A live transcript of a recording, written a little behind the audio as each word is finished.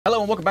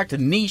Hello and welcome back to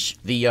Niche,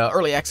 the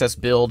early access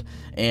build,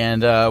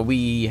 and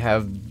we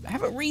have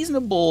a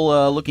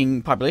reasonable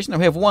looking population.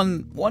 We have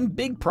one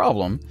big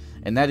problem,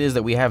 and that is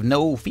that we have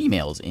no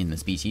females in the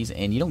species,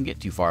 and you don't get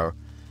too far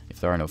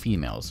if there are no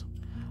females.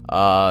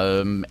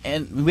 And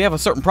we have a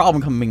certain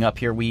problem coming up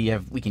here. We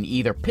can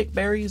either pick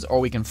berries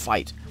or we can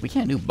fight. We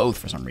can't do both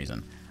for some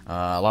reason.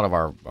 A lot of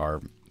our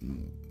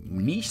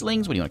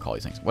nichelings, what do you want to call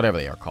these things? Whatever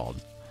they are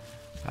called,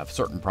 have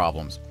certain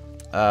problems.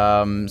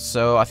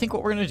 So I think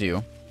what we're gonna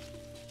do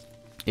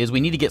is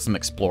we need to get some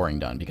exploring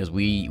done, because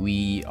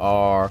we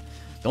are...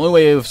 The only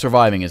way of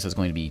surviving is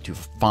going to be to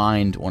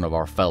find one of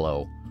our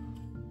fellow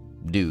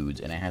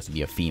dudes, and it has to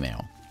be a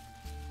female.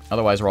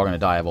 Otherwise, we're all going to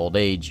die of old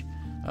age,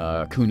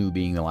 Kunu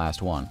being the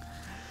last one.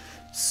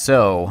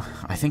 So,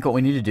 I think what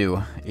we need to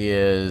do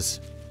is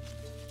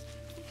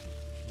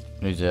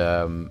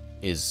do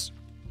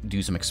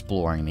some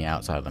exploring in the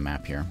outside of the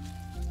map here.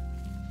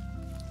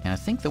 And I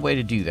think the way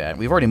to do that...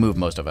 We've already moved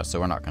most of us, so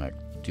we're not going to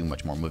do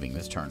much more moving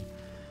this turn.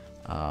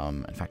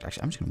 In fact,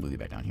 actually, I'm just going to move you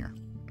back down here.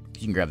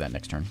 You can grab that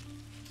next turn.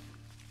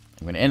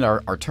 I'm going to end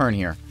our turn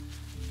here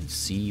and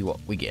see what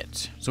we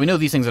get. So we know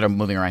these things that are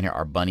moving around here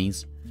are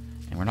bunnies,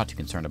 and we're not too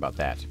concerned about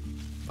that.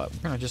 But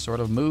we're going to just sort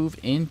of move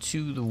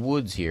into the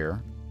woods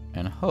here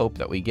and hope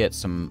that we get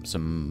some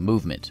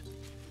movement.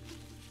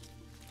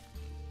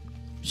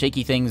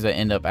 Shaky things that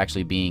end up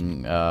actually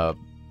being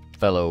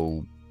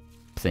fellow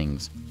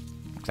things.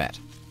 Like that.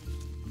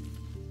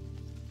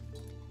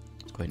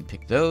 Go ahead and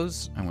pick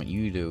those. I want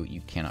you to...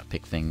 You cannot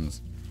pick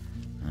things.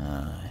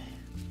 If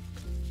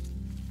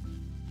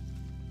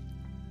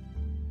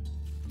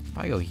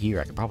I go here,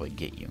 I could probably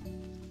get you.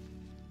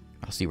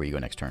 I'll see where you go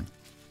next turn.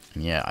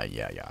 And yeah.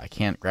 I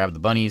can't grab the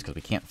bunnies because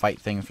we can't fight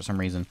things for some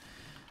reason.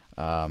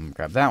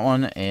 Grab that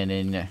one, and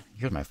then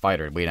here's my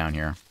fighter way down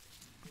here.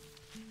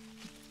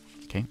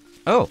 Okay.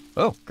 Oh,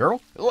 girl.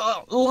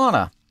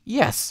 Lana.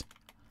 Yes.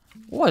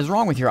 What is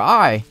wrong with your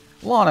eye?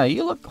 Lana,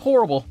 you look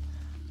horrible.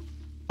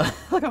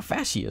 Look how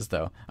fast she is,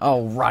 though.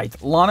 Oh, right.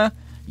 Lana,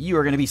 you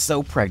are going to be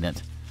so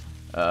pregnant.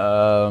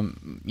 You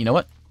know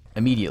what?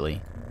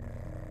 Immediately.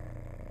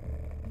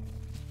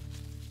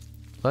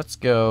 Let's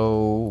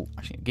go...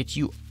 Actually, get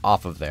you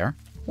off of there.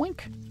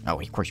 Wink. Oh,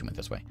 of course you went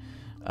this way.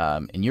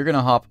 And you're going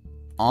to hop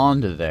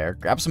onto there.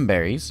 Grab some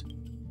berries.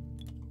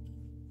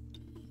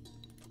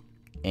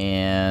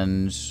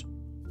 And...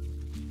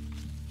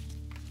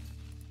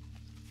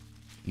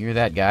 You're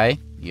that guy.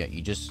 Yeah,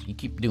 you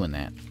keep doing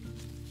that.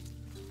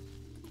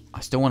 I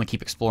still want to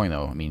keep exploring,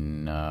 though. I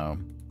mean,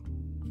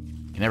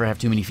 you can never have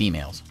too many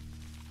females.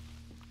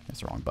 That's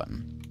the wrong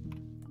button.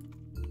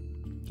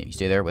 Okay, you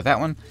stay there with that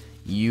one.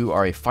 You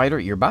are a fighter.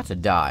 You're about to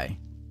die.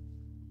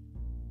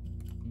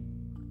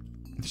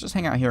 Let's just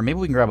hang out here. Maybe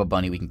we can grab a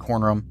bunny. We can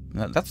corner them.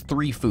 That's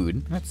 3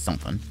 food. That's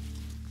something.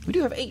 We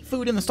do have 8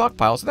 food in the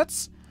stockpile, so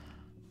that's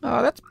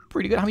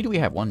pretty good. How many do we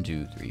have? 1,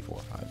 2, 3, 4,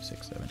 5,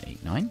 6, 7,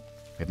 8, 9. We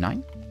have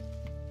 9.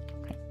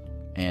 Okay.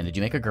 And did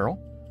you make a girl?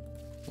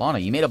 Lana,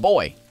 you made a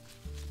boy.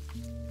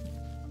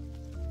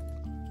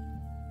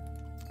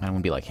 I don't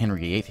want to be like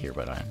Henry VIII here,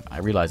 but I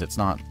realize it's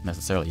not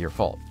necessarily your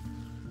fault.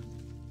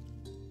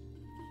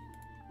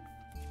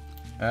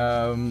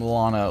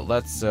 Lana,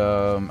 let's,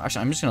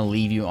 actually, I'm just going to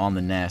leave you on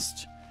the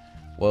nest.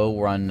 We'll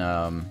run,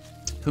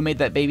 who made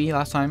that baby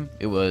last time?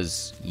 It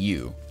was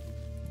you.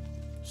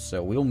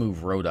 So we'll move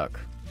Roduck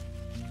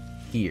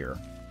here.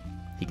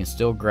 He can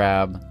still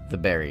grab the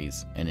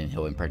berries, and then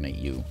he'll impregnate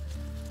you.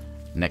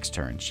 Next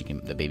turn,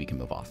 the baby can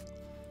move off.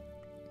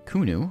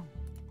 Kunu.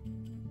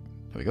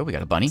 There we go, we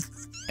got a bunny.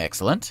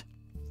 Excellent.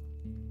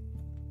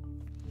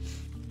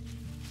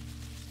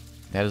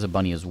 That is a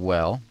bunny as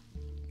well.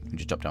 You can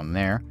just jump down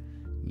there.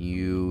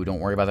 You don't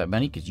worry about that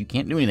bunny, because you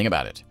can't do anything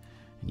about it.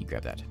 And you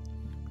grab that.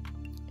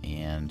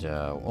 And,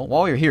 well,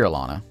 while you're here,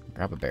 Alana,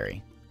 grab a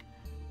berry.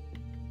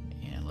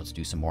 And let's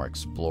do some more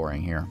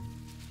exploring here.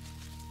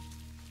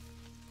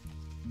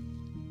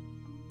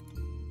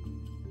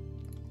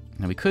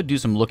 Now, we could do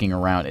some looking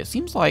around. It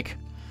seems like...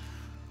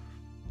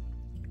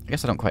 I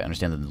guess I don't quite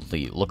understand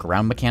the look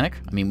around mechanic.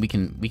 I mean, we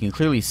can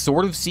clearly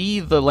sort of see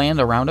the land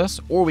around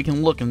us, or we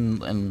can look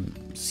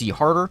and see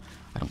harder.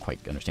 I don't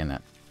quite understand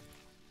that.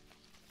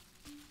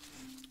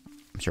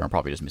 I'm sure I'm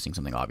probably just missing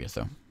something obvious,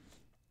 though.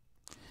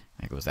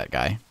 There goes that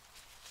guy.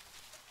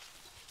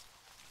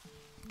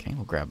 Okay,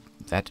 we'll grab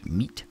that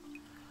meat.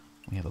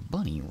 We have a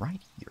bunny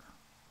right here.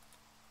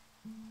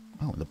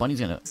 Oh, the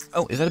bunny's gonna...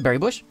 Oh, is that a berry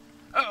bush?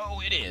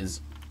 Oh, it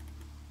is.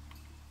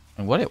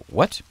 And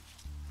what?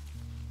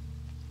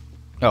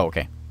 Oh,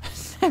 okay.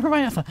 Never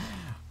mind.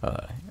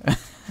 Well,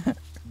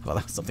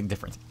 that was something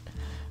different.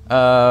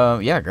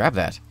 Yeah, grab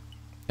that.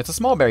 It's a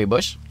small berry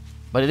bush,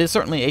 but it is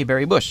certainly a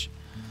berry bush.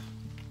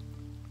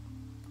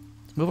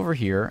 Let's move over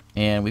here,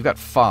 and we've got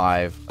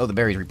 5. Oh, the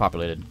berries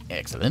repopulated.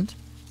 Excellent.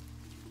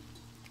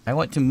 I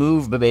want to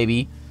move the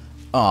baby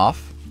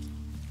off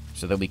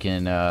so that we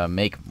can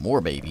make more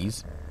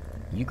babies.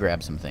 You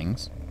grab some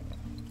things.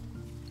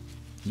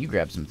 You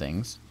grab some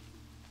things.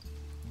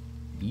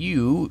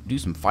 You do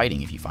some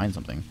fighting if you find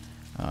something.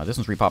 This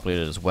one's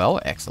repopulated as well.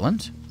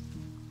 Excellent.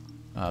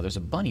 There's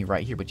a bunny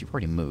right here, but you've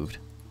already moved.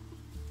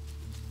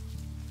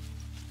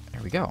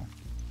 There we go.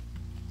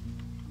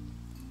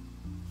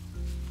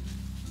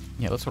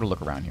 Yeah, let's sort of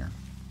look around here.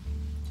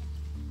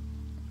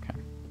 Okay.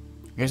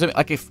 Okay, so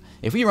like if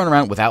we run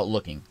around without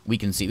looking, we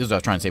can see. This is what I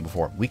was trying to say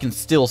before. We can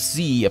still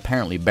see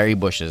apparently berry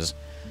bushes,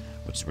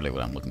 which is really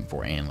what I'm looking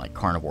for, and like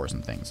carnivores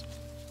and things.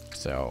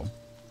 So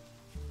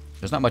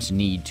there's not much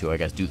need to, I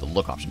guess, do the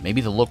look option.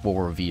 Maybe the look will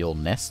reveal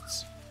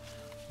nests.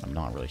 I'm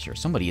not really sure.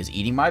 Somebody is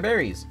eating my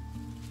berries.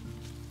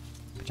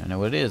 Which I know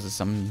what it is. It's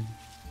some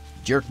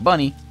jerk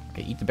bunny.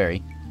 Okay, eat the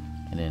berry.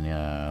 And then,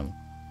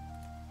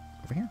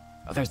 over here.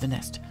 Oh, there's the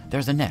nest.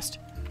 There's the nest.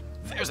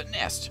 There's a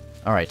nest.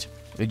 All right.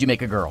 Did you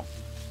make a girl?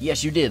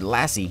 Yes, you did.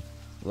 Lassie.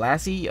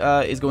 Lassie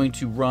is going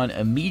to run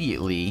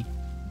immediately.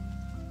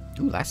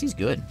 Ooh, Lassie's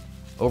good.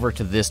 Over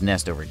to this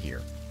nest over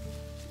here.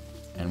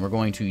 And we're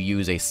going to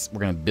use we're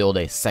going to build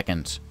a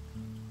second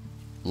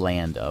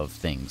land of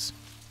things.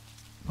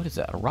 What is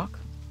that? A rock?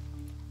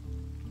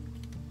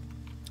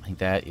 I think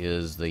that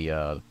is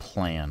the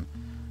plan.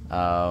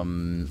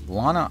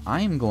 Lana,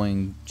 I am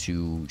going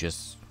to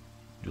just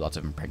do lots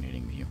of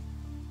impregnating with you.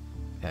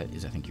 That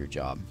is, I think, your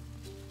job.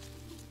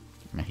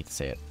 I hate to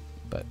say it,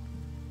 but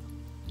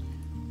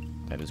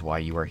that is why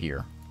you are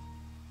here.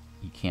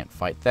 You can't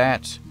fight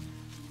that.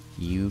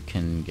 You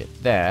can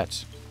get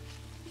that.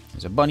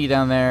 There's a bunny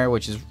down there,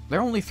 which is...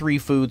 They're only 3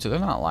 food, so they're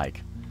not,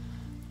 like,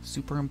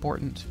 super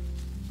important.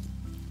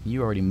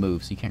 You already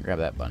moved, so you can't grab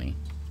that bunny.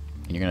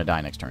 And you're going to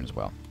die next turn as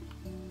well.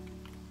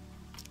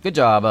 Good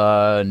job,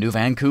 New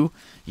Vanku.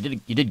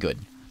 You did good.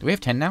 Do we have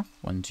 10 now?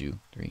 1, 2,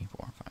 3,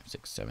 4, 5,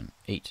 6, 7,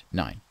 8,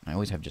 9. I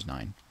always have just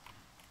 9.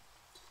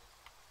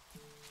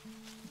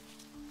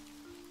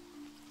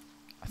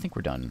 I think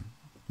we're done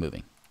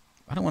moving.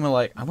 I don't want to,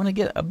 like... I want to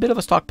get a bit of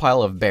a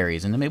stockpile of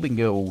berries, and then maybe we can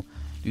go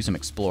do some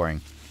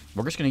exploring.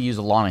 We're just going to use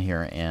Lana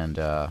here, and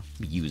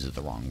use is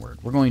the wrong word.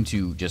 We're going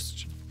to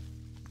just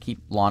keep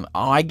Lana...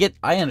 Oh,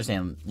 I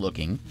understand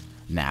looking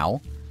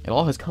now. It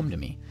all has come to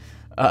me.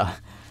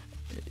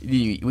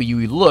 When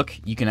you look,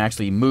 you can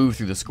actually move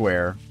through the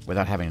square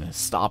without having to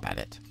stop at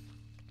it.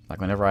 Like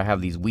whenever I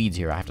have these weeds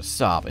here, I have to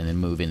stop and then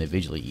move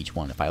individually each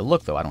one. If I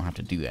look, though, I don't have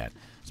to do that.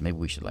 So maybe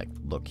we should, like,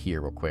 look here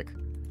real quick.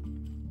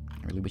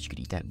 I really wish you could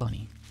eat that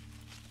bunny.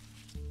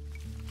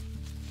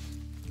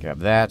 Grab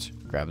that.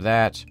 Grab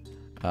that.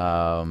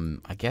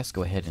 I guess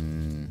go ahead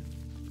and...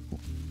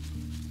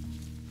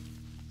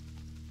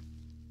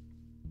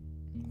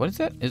 What is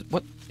that? Is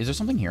there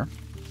something here?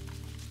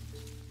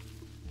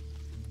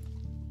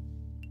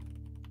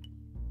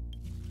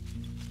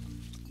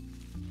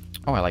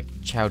 Oh, I like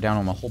chow down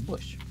on the whole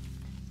bush.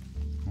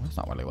 Well, that's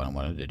not really what I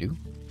wanted to do.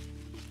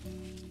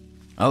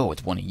 Oh,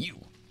 it's one of you.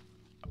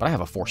 But I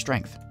have a 4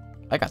 strength.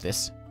 I got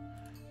this.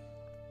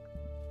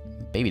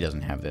 Baby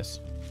doesn't have this.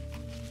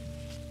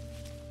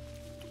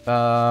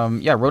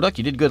 Yeah, Roduck,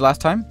 you did good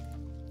last time.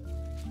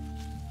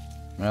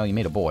 Well, you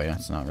made a boy.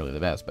 That's not really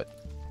the best, but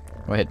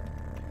go ahead.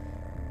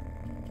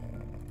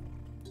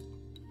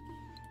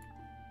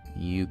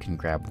 You can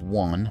grab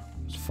 1.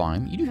 It's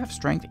fine. You do have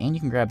strength, and you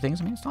can grab things.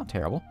 I mean, it's not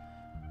terrible.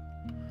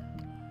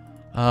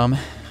 I'm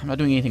not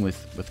doing anything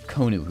with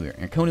Konu here.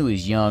 And Konu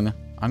is young.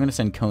 I'm going to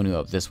send Konu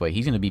up this way.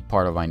 He's going to be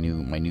part of my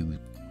new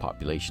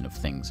population of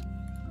things.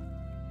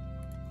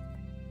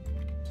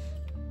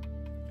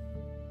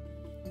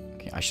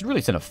 Okay, I should really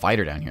send a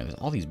fighter down here. There's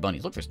all these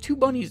bunnies. Look, there's 2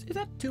 bunnies. Is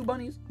that 2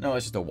 bunnies? No,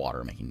 it's just a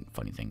water making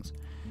funny things.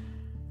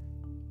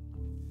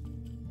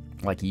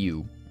 Like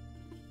you.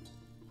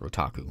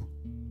 Rotaku.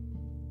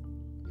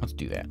 Let's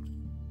do that.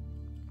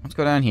 Let's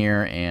go down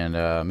here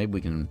and maybe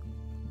we can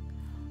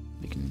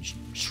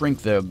shrink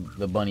the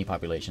bunny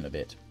population a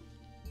bit.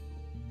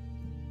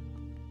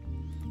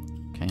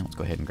 Okay, let's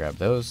go ahead and grab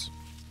those.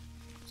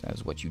 That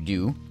is what you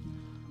do.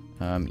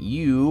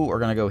 You are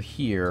gonna go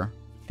here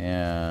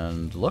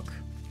and look.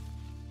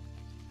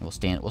 And we'll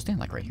stand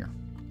like right here.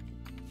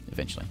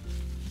 Eventually.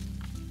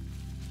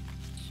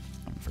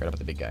 I forgot about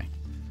the big guy.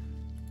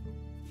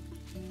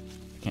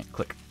 I can't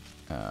click.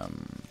 How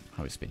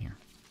do we spin here?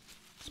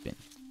 Spin.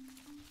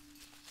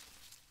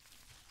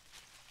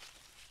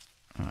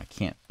 Oh, I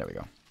can't. There we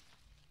go.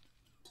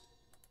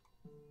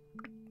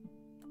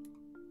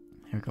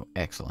 There we go.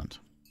 Excellent.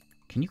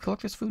 Can you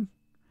collect this food?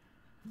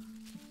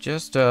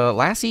 Just,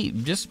 Lassie,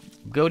 just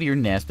go to your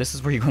nest. This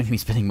is where you're going to be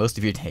spending most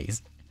of your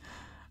days.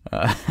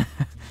 I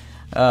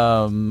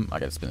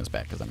gotta spin this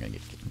back because I'm gonna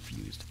get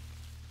confused.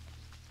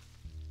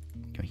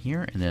 Go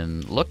here and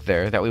then look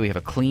there. That way we have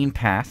a clean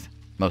path,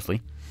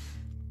 mostly.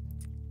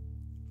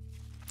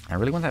 I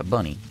really want that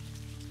bunny.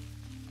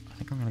 I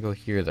think I'm gonna go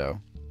here though.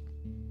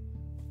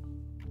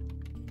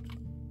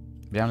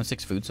 Down to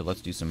 6 food, so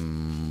let's do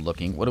some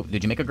looking. What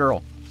did you make a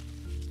girl?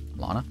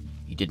 Lana?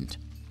 You didn't.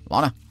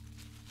 Lana?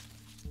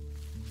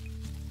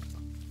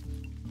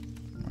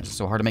 Why is it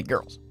so hard to make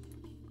girls?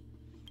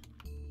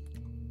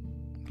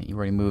 Okay, you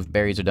already moved.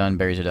 Berries are done.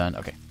 Berries are done.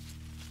 Okay.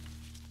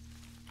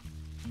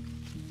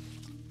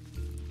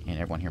 And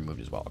everyone here moved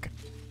as well. Okay.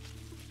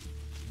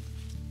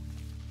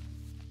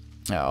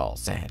 Oh,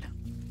 sad.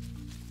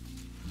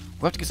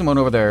 We'll have to get someone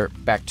over there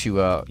back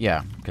to,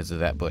 yeah, because of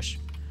that bush.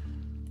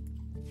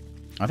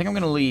 I think I'm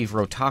going to leave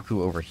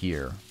Rotaku over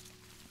here.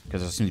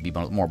 Because there seems to be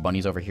more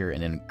bunnies over here.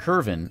 And then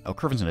Curvin. Oh,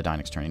 Curvin's going to die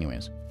next turn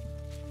anyways.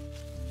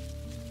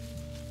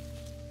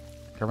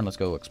 Curvin, let's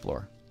go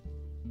explore.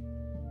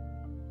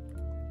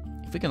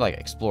 If we can, like,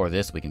 explore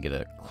this, we can get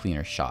a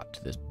cleaner shot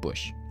to this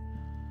bush.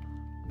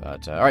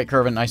 But, alright,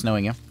 Curvin, nice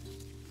knowing you.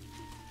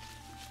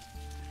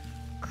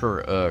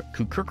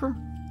 Kukir?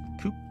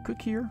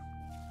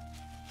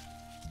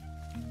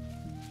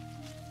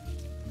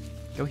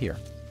 Go here.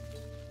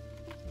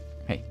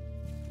 Hey.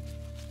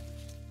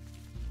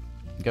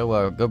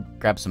 Go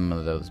grab some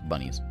of those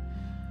bunnies.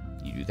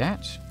 You do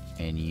that,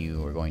 and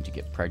you are going to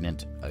get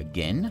pregnant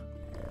again.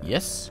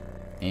 Yes.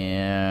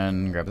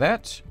 And grab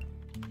that.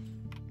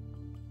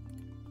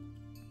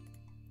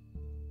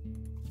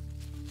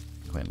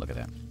 Go ahead and look at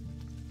that.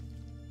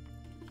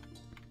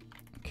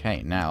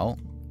 Okay, now,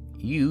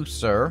 you,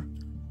 sir.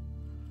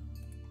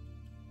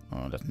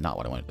 Oh, that's not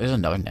what I wanted. There's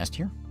another nest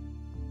here?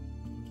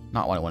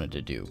 Not what I wanted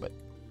to do, but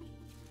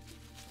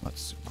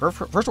let's...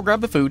 First we'll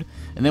grab the food,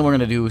 and then we're going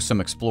to do some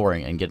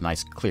exploring and get a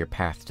nice clear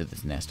path to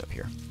this nest up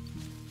here.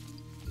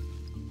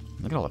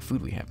 Look at all the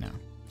food we have now.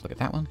 Look at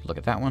that one. Look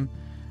at that one.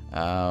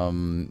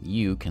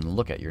 You can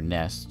look at your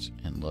nest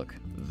and look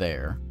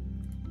there.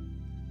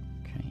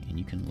 Okay, and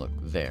you can look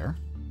there.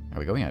 There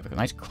we go. We have a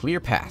nice clear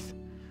path.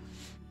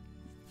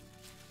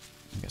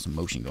 We got some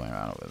motion going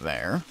on over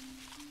there.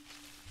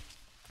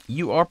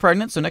 You are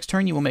pregnant, so next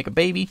turn you will make a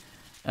baby.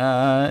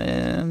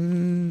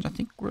 And I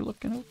think we're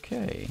looking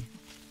okay.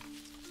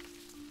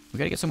 We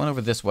gotta get someone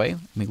over this way.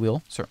 We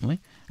will, certainly.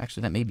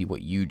 Actually, that may be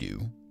what you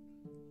do.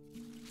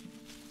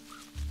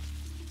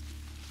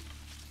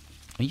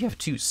 And you have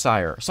two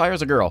Sire.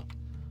 Sire's a girl.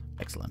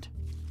 Excellent.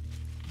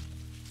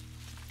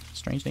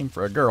 Strange name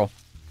for a girl.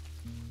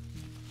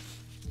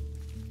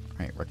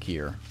 Alright,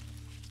 Rakir.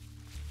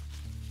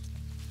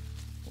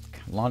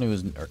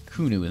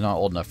 Kunu is not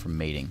old enough for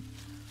mating.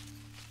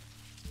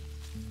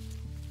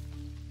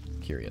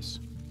 Curious.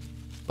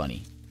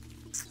 Bunny.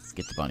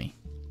 Get the bunny.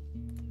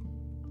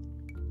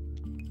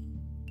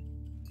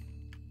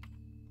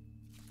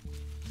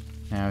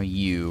 Now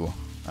you.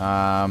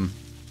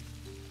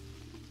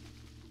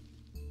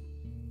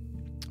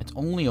 It's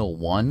only a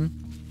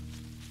 1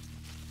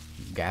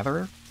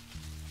 gatherer.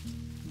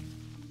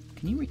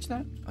 Can you reach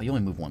that? Oh, you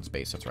only move 1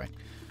 space. That's right.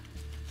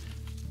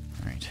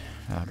 All right.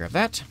 I'll grab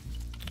that.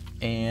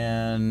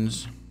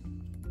 And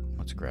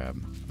let's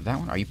grab that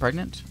one. Are you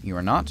pregnant? You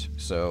are not.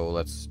 So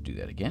let's do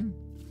that again.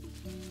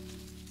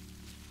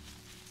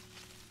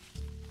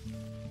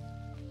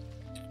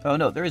 Oh,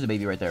 no. There is a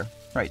baby right there.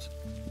 Right.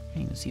 I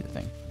can't even see the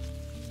thing.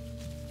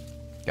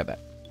 Got that.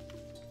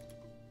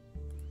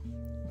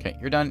 Okay,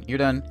 you're done. You're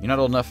done. You're not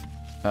old enough.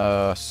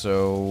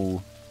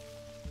 So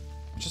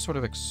just sort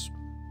of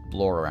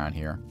explore around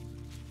here.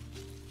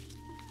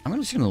 I'm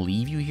just going to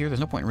leave you here. There's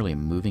no point in really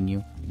moving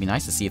you. It'd be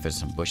nice to see if there's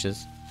some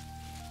bushes.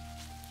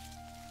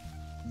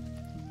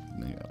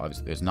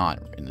 Obviously, there's not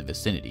in the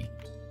vicinity.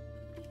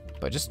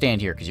 But just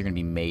stand here because you're going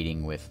to be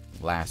mating with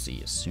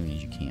Lassie as soon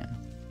as you can.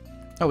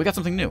 Oh, we got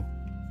something new.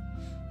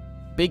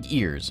 Big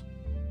ears.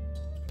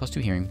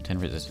 +2 hearing, 10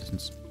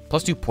 resistance.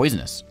 +2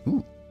 poisonous.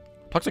 Ooh.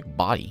 Toxic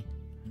body.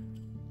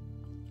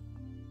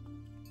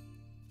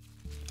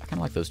 I kind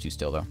of like those two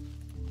still, though.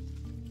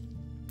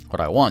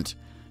 What I want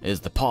is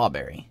the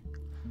pawberry.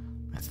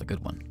 That's the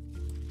good one.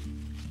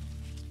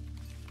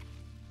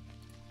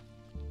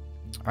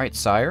 Alright,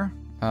 Sire.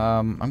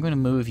 I'm going to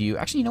move you.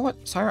 Actually, you know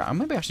what, Sire?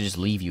 Maybe I should just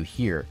leave you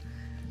here.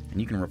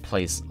 And you can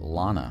replace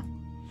Lana.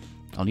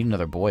 I'll need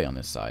another boy on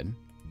this side.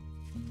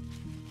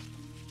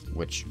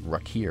 Which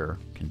Rakir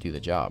can do the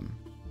job.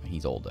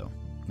 He's old, though.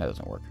 That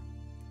doesn't work.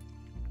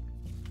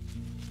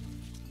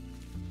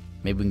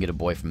 Maybe we can get a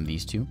boy from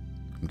these two.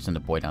 We can send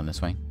a boy down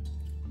this way.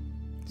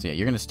 So yeah,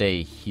 you're going to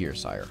stay here,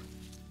 Sire.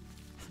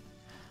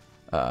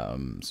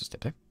 So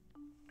step there.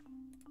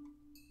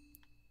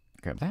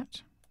 Grab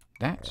that,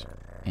 that,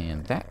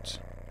 and that.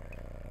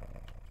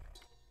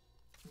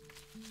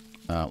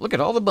 Look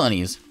at all the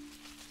bunnies.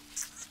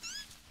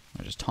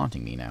 They're just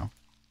taunting me now.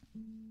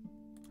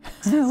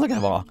 Look at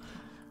them all.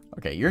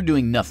 Okay, you're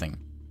doing nothing.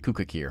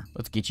 Kukakir.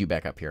 Let's get you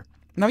back up here.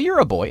 Now you're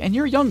a boy, and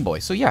you're a young boy,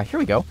 so yeah, here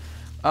we go.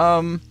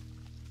 Go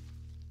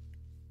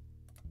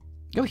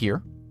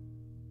here.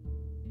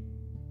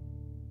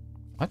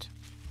 What?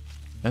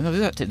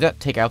 Does that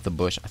take out the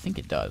bush? I think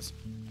it does.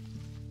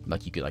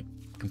 Like, you could, like,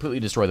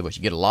 completely destroy the bush.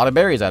 You get a lot of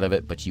berries out of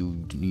it, but you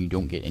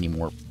don't get any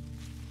more...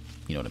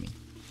 You know what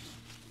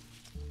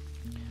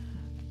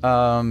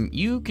I mean.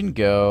 You can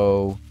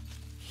go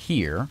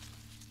here,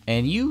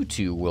 and you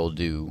two will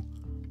do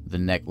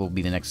will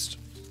be the next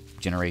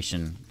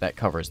generation that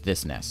covers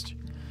this nest.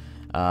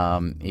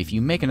 If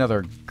you make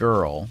another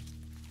girl,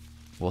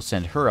 we'll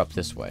send her up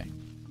this way.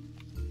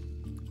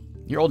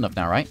 You're old enough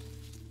now, right?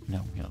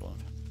 No, you're not old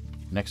enough.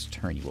 Next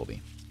turn you will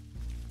be.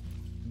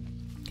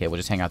 Okay, we'll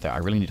just hang out there. I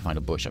really need to find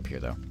a bush up here,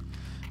 though.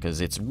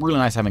 Because it's really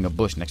nice having a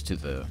bush next to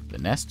the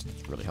nest.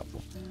 It's really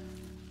helpful.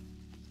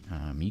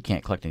 You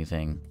can't collect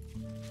anything.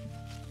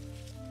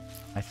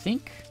 I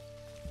think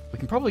we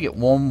can probably get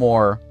one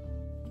more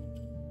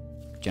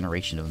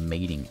generation of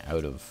mating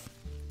out of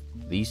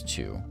these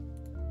two.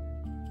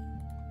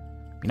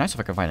 Be nice if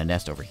I could find a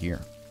nest over here.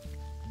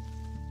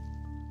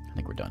 I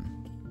think we're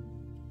done.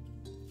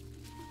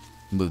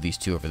 Move these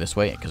two over this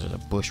way because there's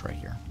a bush right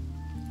here.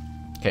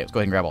 Okay, let's go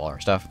ahead and grab all our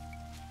stuff.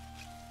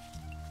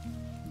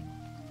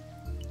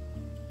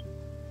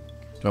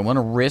 Do I want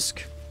to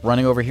risk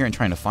running over here and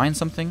trying to find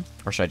something?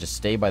 Or should I just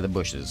stay by the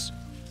bushes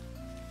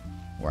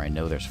where I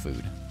know there's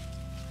food?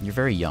 You're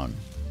very young.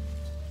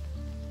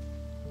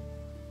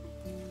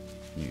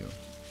 You.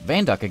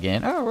 Van Duck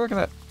again. Oh, look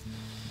at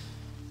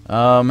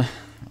that.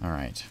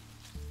 Alright.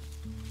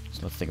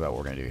 So let's think about what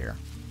we're going to do here.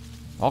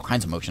 All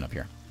kinds of motion up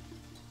here.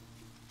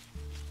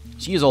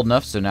 She is old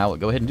enough, so now we'll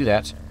go ahead and do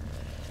that.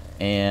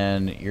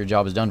 And your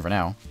job is done for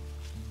now.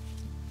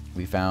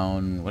 We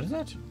found... what is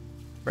that?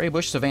 Berry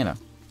bush savanna.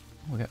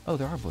 Oh,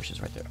 there are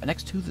bushes right there.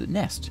 Next to the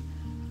nest.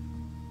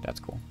 That's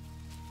cool.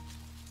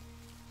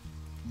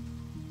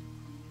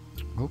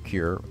 Go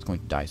cure. It's going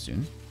to die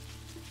soon.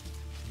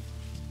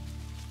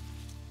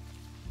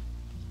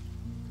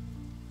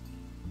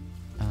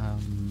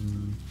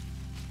 Don't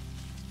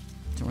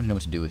really know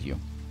what to do with you.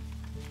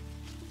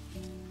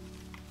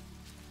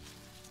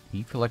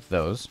 You collect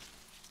those.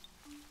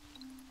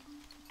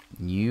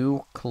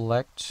 You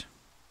collect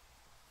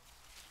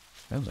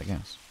those, I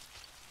guess.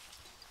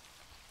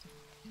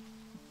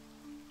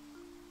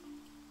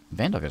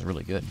 Van Duck is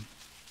really good.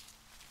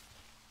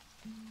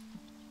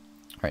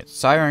 Alright,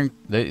 Siren,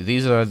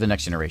 these are the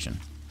next generation.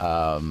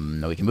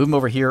 No, we can move them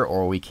over here,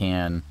 or we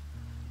can...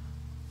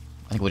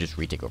 I think we'll just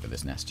retake over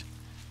this nest.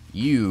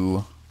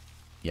 You...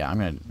 yeah, I'm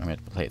gonna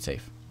play it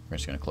safe. We're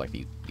just gonna collect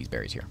these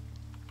berries here.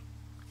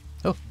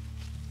 Oh!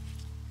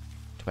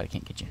 Too bad I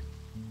can't get you.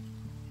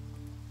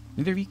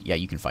 Neither of you? Yeah,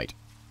 you can fight.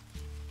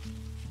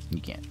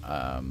 You can't.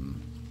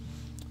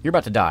 You're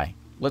about to die.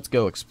 Let's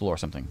go explore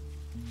something.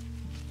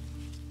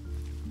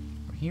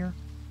 Here,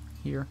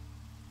 here,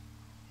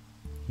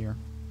 here.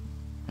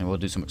 And we'll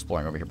do some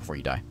exploring over here before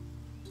you die.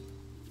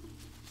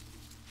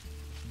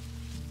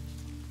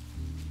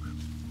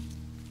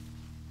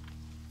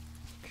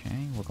 Okay,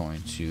 we're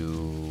going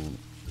to...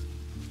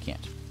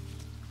 can't.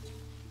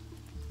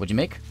 What'd you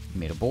make? You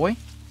made a boy?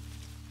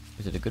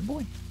 Is it a good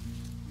boy?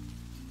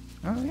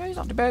 Oh, yeah, he's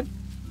not too bad.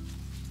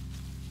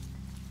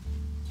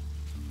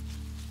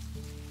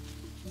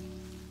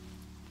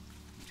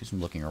 Do some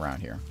looking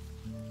around here.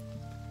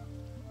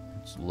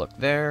 Let's look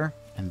there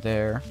and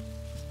there.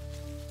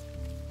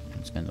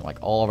 And spend like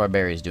all of our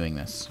berries doing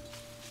this.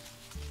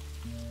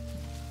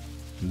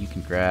 And you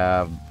can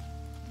grab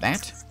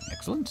that.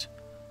 Excellent.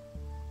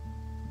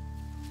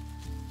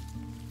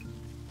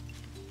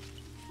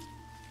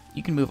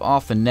 You can move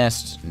off the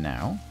nest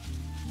now,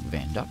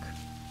 Van Duck.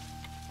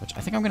 Which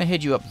I think I'm going to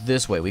head you up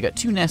this way. We got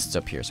two nests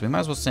up here, so we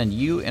might as well send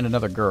you and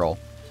another girl.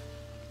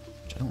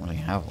 Which I don't really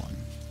have one.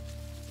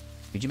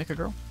 Did you make a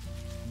girl?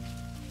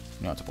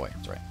 No, it's a boy.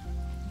 That's right.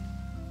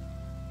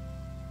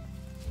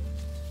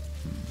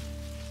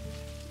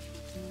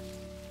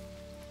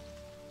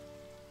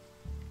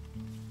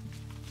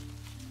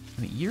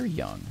 I mean, you're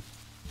young.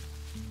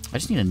 I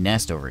just need a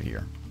nest over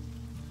here.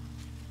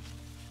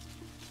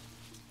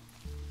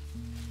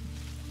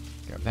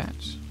 Grab that.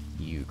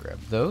 You grab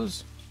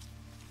those.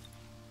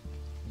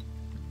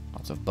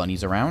 Lots of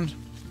bunnies around.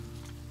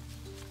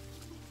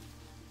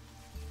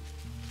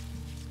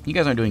 You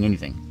guys aren't doing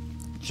anything.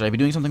 Should I be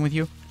doing something with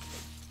you?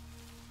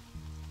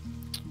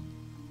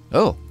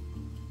 Oh.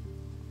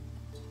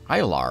 Hi,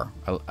 Alar.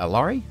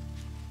 Alari?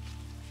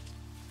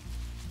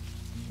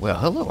 Well,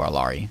 hello,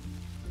 Alari.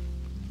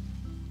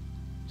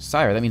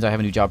 Sire, that means I have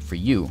a new job for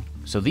you.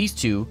 So these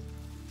two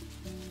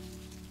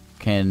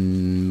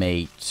can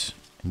mate,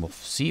 and we'll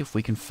see if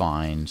we can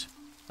find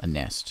a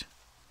nest.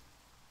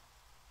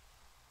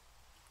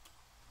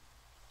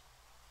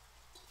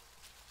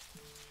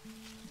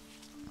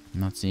 I'm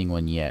not seeing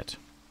one yet.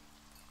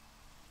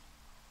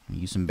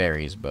 Use some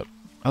berries, but...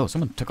 oh,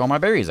 someone took all my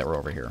berries that were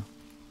over here.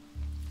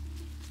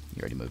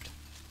 You already moved.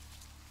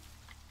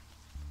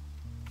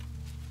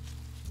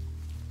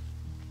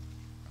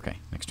 Okay,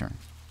 next turn.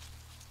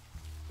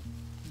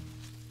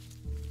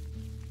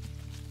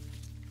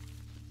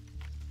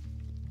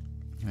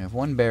 We have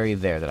one berry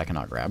there that I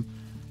cannot grab.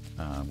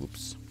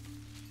 Whoops.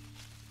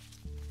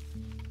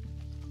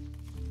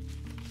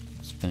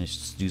 Let's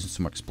finish doing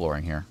some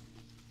exploring here.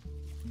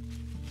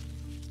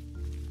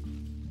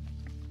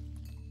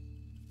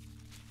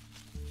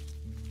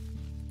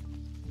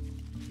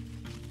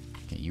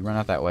 You run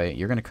out that way.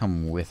 You're going to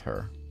come with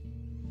her.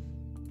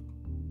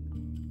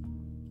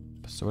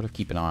 Sort of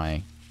keep an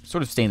eye.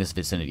 Sort of stay in this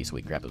vicinity so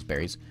we can grab those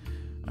berries.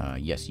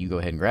 Yes, you go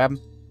ahead and grab.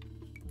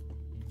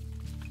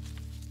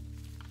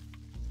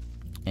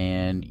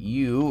 And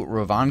you,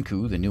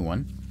 Rovanku, the new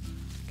one,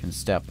 can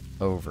step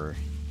over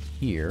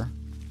here.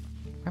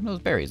 Grab those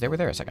berries. They were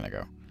there a second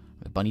ago.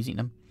 The bunny's eating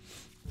them.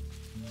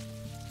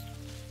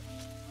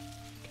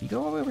 Can you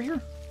go all the way over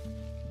here?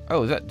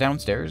 Oh, is that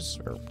downstairs?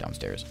 Or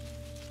downstairs?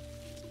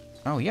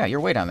 Oh, yeah, you're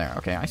way down there.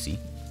 Okay, I see.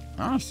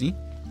 I see.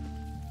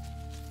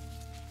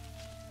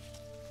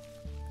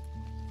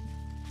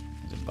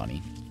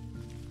 bunny.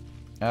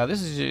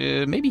 This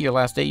is maybe your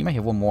last day. You may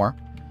have one more.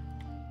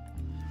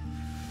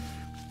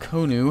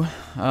 Konu.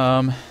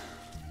 Am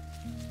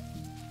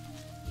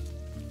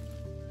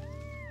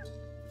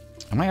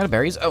I out of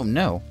berries? Oh,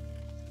 no.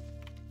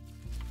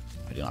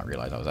 I did not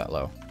realize I was that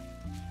low.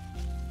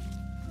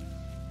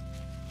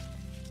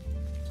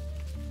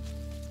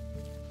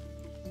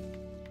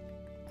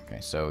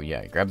 Okay, so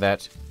yeah, grab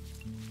that.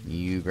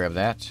 You grab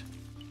that.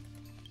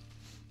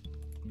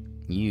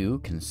 You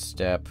can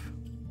step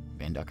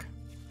Van Duck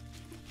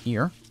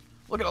here.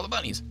 Look at all the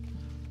bunnies.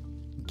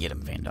 Get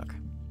him, Van Duck.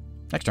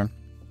 Next turn.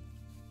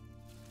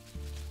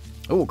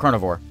 Oh,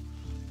 carnivore.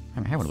 I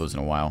haven't had one of those in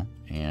a while.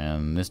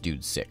 And this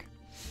dude's sick.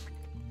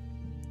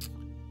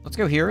 Let's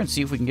go here and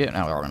see if we can get...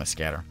 Oh, we're going to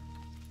scatter.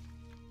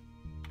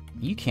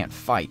 You can't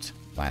fight,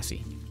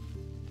 Lassie.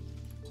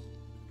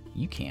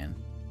 You can.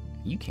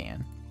 You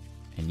can.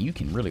 And you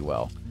can really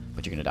well.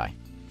 But you're going to die.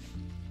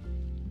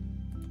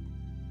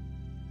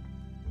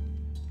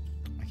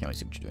 I can't really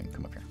see what you're doing.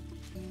 Come up here.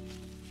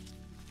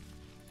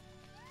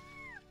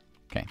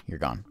 Okay, you're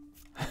gone.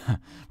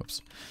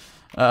 Whoops.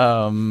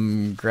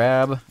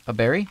 Grab a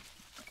berry.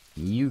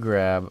 You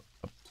grab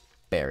a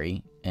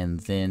berry.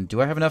 And then,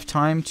 do I have enough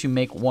time to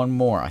make one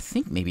more? I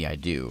think maybe I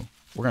do.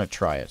 We're going to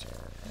try it.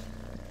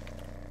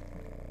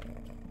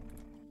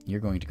 You're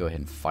going to go ahead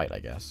and fight, I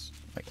guess.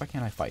 Wait, why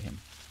can't I fight him?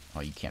 Oh,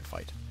 you can't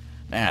fight.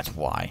 That's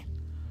why.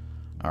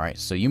 Alright,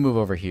 so you move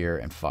over here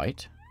and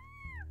fight.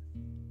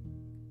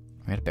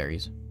 We got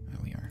berries. There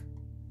we are.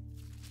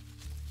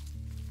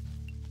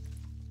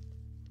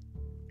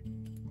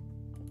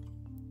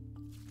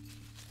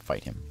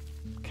 Fight him.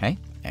 Okay,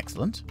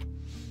 excellent.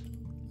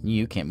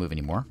 You can't move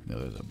anymore.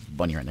 There's a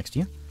bunny right next to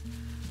you.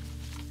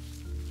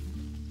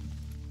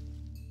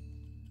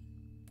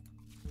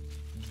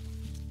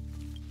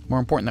 More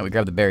important that we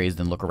grab the berries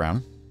than look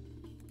around.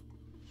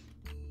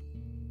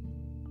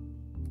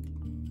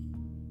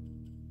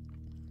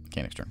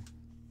 Okay, next turn.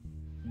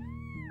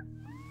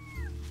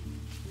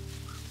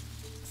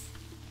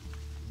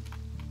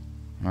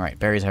 Alright,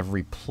 berries have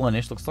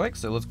replenished, looks like,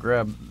 so let's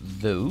grab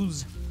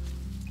those.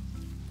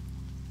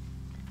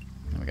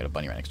 And we got a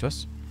bunny right next to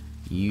us.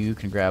 You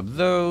can grab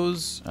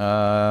those.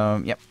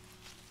 Yep.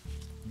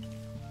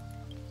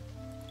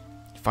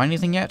 Find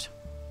anything yet?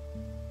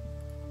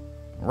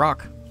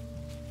 Rock.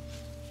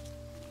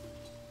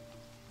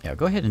 Yeah,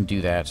 go ahead and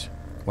do that.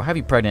 We'll have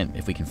you pregnant.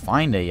 If we can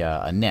find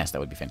a nest, that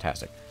would be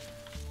fantastic.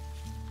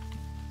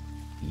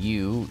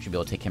 You should be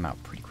able to take him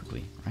out pretty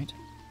quickly, right?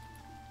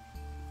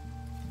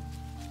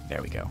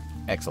 There we go.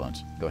 Excellent.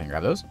 Go ahead and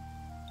grab those.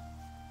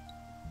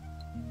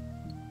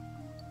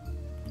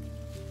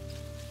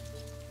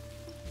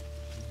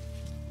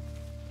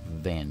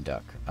 Van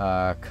Duck.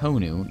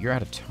 Konu, you're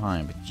out of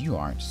time, but you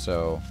aren't,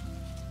 so...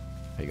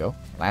 There you go.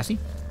 Lassie.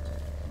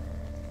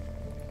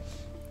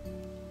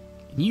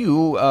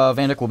 You,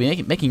 Van Duck, will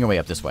be making your way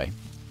up this way.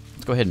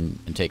 Let's go ahead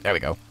and take... There we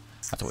go.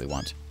 That's what we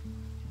want.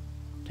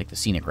 Take the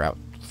scenic route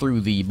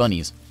through the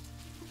bunnies.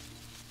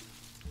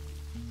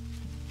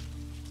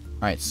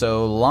 Alright,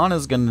 so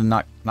Lana's gonna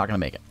not gonna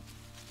make it.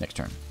 Next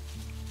turn.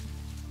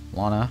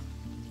 Lana.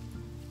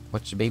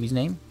 What's your baby's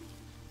name?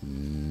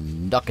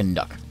 Duck and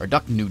Duck. Or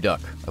Duck New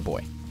Duck. A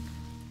boy.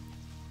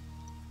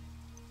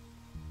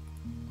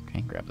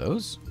 Okay, grab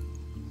those.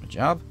 Good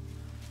job.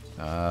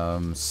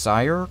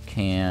 Sire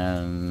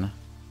can...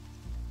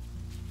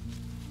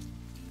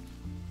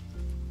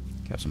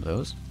 Grab some of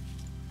those.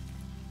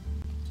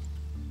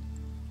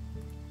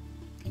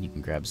 And you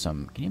can grab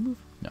some... Can you move?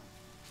 No.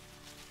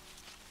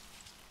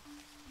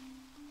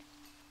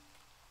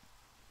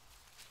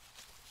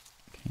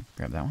 Okay,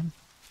 grab that one.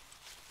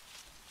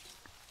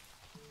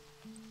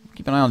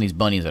 Keep an eye on these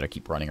bunnies that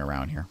keep running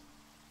around here.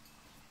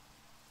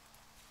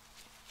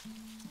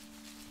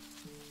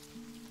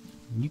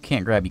 You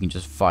can't grab, you can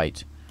just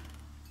fight.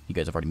 You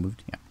guys have already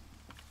moved?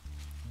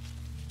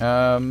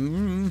 Yeah.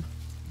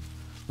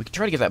 We could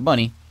try to get that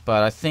bunny,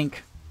 but I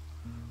think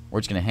we're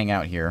just gonna hang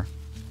out here.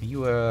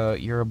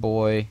 You're a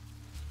boy.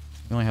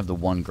 We only have the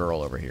one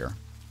girl over here.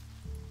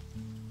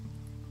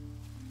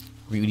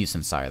 We need to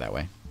send Sire that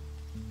way.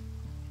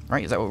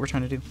 Right? Is that what we're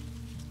trying to do?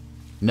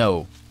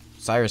 No.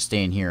 Sire's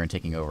staying here and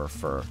taking over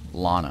for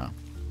Lana.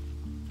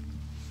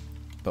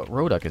 But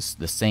Roduck is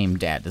the same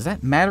dad. Does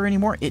that matter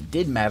anymore? It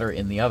did matter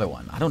in the other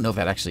one. I don't know if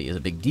that actually is a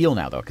big deal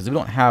now, though, because we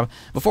don't have...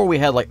 Before we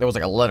had, like, there was,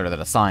 like, a letter that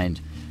assigned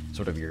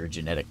sort of your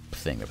genetic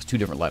thing. There was 2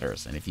 different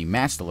letters, and if you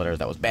matched the letters,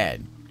 that was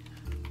bad.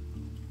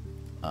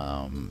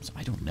 So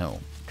I don't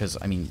know. Because,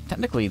 I mean,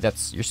 technically,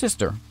 that's your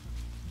sister.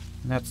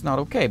 And that's not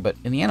okay, but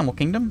in the animal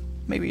kingdom,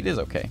 maybe it is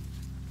okay.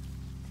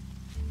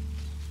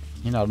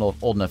 You're not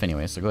old enough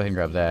anyway, so go ahead and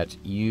grab that.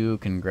 You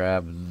can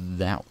grab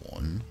that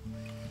one.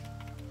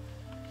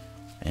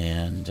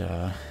 And,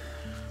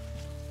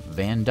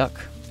 Van Duck,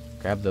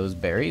 grab those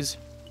berries.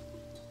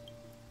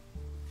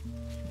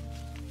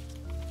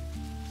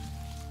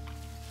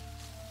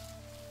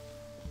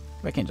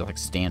 I can't just, like,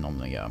 stand on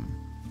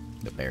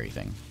the berry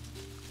thing.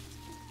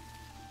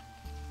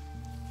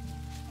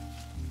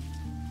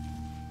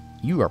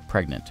 You are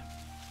pregnant.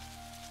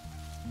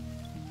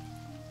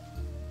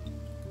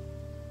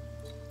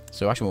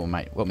 So actually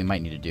what we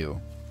might need to do...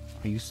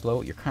 Are you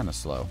slow? You're kind of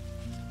slow.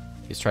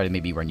 Let's try to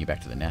maybe run you back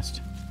to the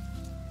nest.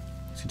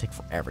 It's going to take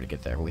forever to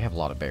get there, but we have a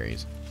lot of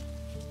berries.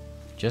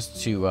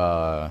 Just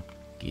to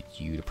get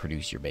you to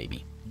produce your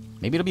baby.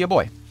 Maybe it'll be a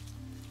boy.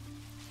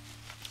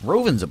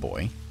 Roven's a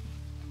boy.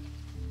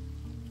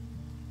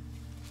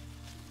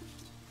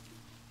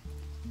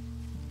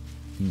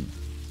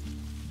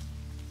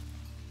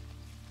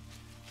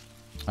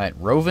 Alright,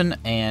 Roven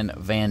and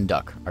Van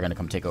Duck are going to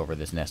come take over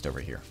this nest over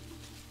here.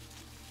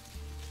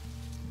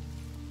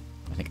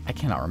 I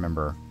cannot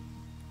remember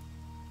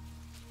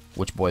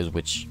which boy is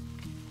which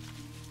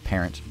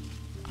parent.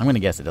 I'm going to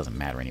guess it doesn't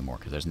matter anymore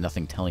because there's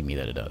nothing telling me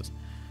that it does.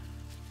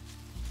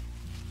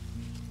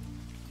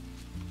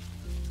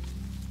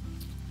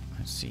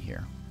 Let's see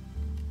here.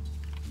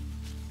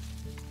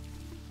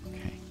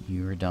 Okay,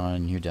 you're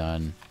done, you're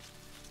done.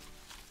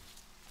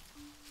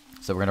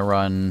 So we're going to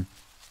run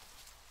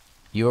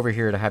you over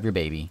here to have your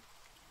baby.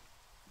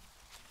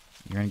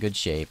 You're in good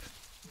shape.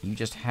 You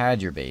just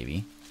had your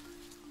baby.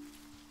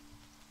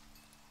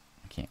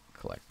 I can't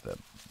collect the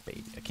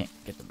baby. I can't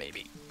get the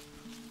baby.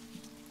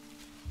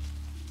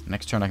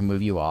 Next turn I can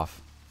move you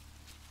off.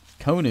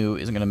 Konu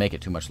isn't going to make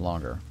it too much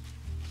longer.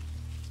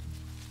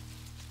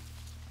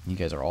 You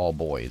guys are all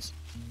boys.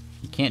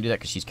 You can't do that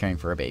because she's caring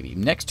for a baby.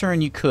 Next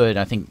turn you could.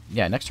 I think,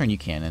 yeah, next turn you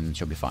can and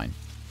she'll be fine.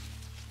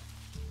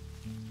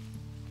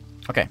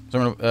 Okay, so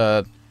we're going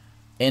to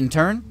end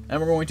turn,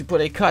 and we're going to put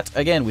a cut.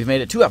 Again, we've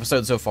made it 2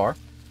 episodes so far.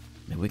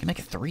 Maybe we can make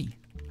it 3.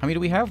 How many do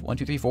we have? 1,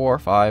 2, 3, 4,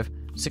 5,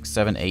 6,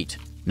 7, 8,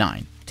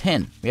 9,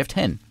 10. We have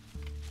 10.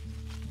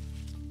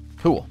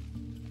 Cool.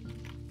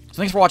 So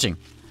thanks for watching,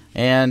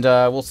 and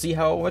we'll see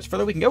how much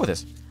further we can go with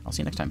this. I'll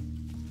see you next time.